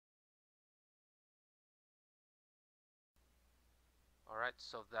Alright,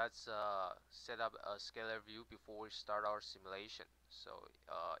 so that's set up a scalar view before we start our simulation. So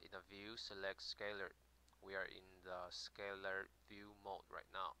in the view, select scalar. We are in the scalar view mode right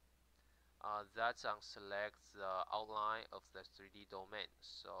now. That's select the outline of the 3D domain.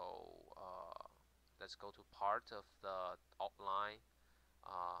 So let's go to part of the outline,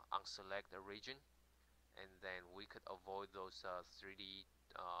 unselect the region, and then we could avoid those 3D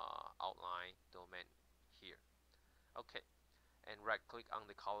outline domain here. Okay, and right click on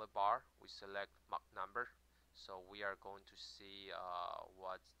the color bar, we select Mach number. So we are going to see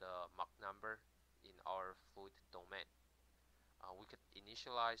what's the Mach number in our fluid domain. We could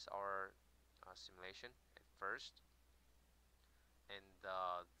initialize our simulation at first, and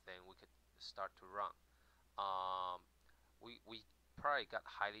then we could start to run. Um, we probably got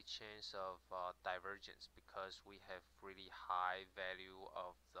highly chance of divergence because we have really high value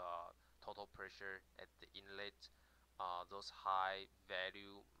of the total pressure at the inlet. Those high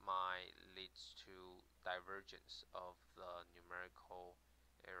value might lead to divergence of the numerical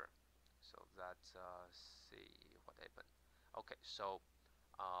error. So let's see what happened. Okay, so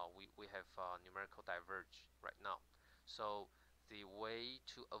we have numerical diverge right now. So the way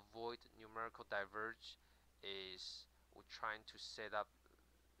to avoid numerical diverge is we're trying to set up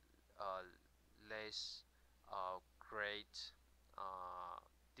less great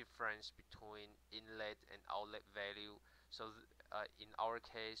difference between inlet and outlet value. So in our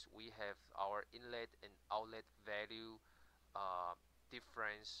case, we have our inlet and outlet value uh,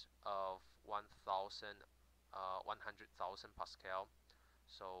 difference of 100,000 Pascal,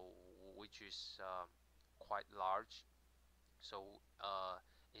 so which is quite large. So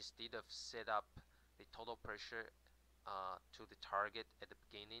instead of set up the total pressure to the target at the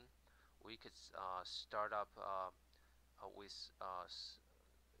beginning, we could start up with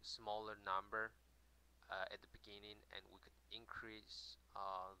smaller number at the beginning, and we could increase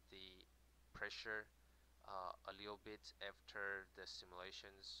the pressure a little bit after the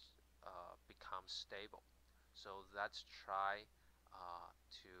simulations become stable. So let's try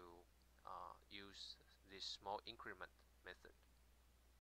to use this small increment method.